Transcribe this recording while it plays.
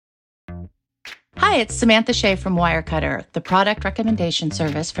Hi, it's Samantha Shea from Wirecutter, the product recommendation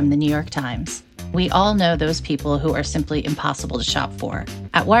service from the New York Times. We all know those people who are simply impossible to shop for.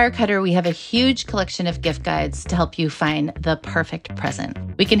 At Wirecutter, we have a huge collection of gift guides to help you find the perfect present.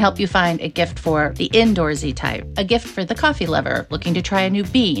 We can help you find a gift for the indoorsy type, a gift for the coffee lover looking to try a new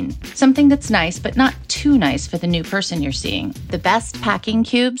bean, something that's nice but not too nice for the new person you're seeing, the best packing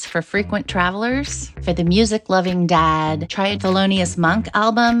cubes for frequent travelers, for the music-loving dad, try a Thelonious Monk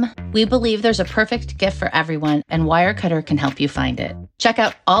album. We believe there's a perfect gift for everyone, and Wirecutter can help you find it. Check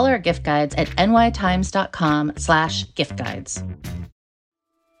out all our gift guides at nytimes.com/gift guides.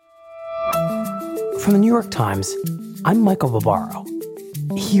 From the New York Times, I'm Michael Barbaro.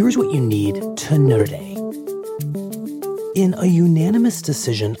 Here's what you need to know today. In a unanimous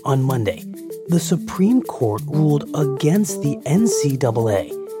decision on Monday, the Supreme Court ruled against the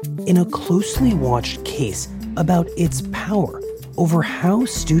NCAA in a closely watched case about its power over how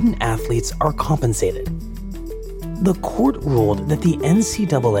student athletes are compensated. The court ruled that the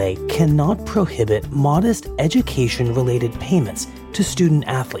NCAA cannot prohibit modest education-related payments to student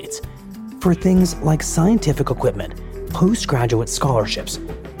athletes for things like scientific equipment, postgraduate scholarships,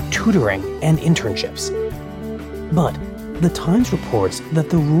 tutoring, and internships. But the Times reports that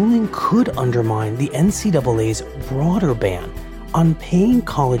the ruling could undermine the NCAA's broader ban on paying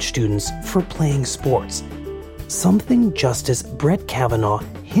college students for playing sports, something Justice Brett Kavanaugh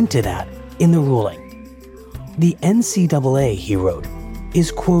hinted at in the ruling. The NCAA, he wrote,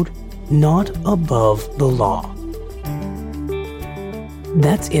 is, quote, not above the law.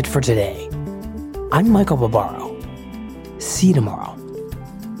 That's it for today. I'm Michael Barbaro. See you tomorrow.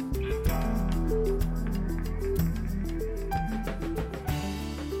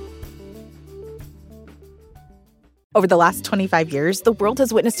 Over the last 25 years, the world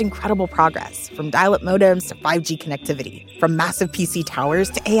has witnessed incredible progress, from dial-up modems to 5G connectivity, from massive PC towers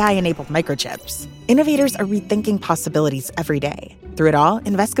to AI-enabled microchips. Innovators are rethinking possibilities every day. Through it all,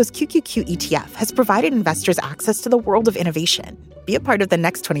 Invesco's QQQ ETF has provided investors access to the world of innovation. Be a part of the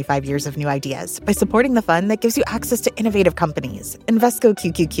next 25 years of new ideas by supporting the fund that gives you access to innovative companies. Invesco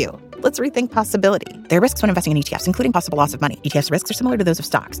QQQ. Let's rethink possibility. There are risks when investing in ETFs, including possible loss of money. ETFs risks are similar to those of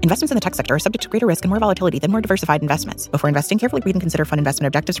stocks. Investments in the tech sector are subject to greater risk and more volatility than more diversified investments. Before investing, carefully read and consider fund investment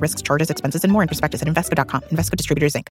objectives, risks, charges, expenses, and more in prospectus at Invesco.com. Invesco Distributors, Inc.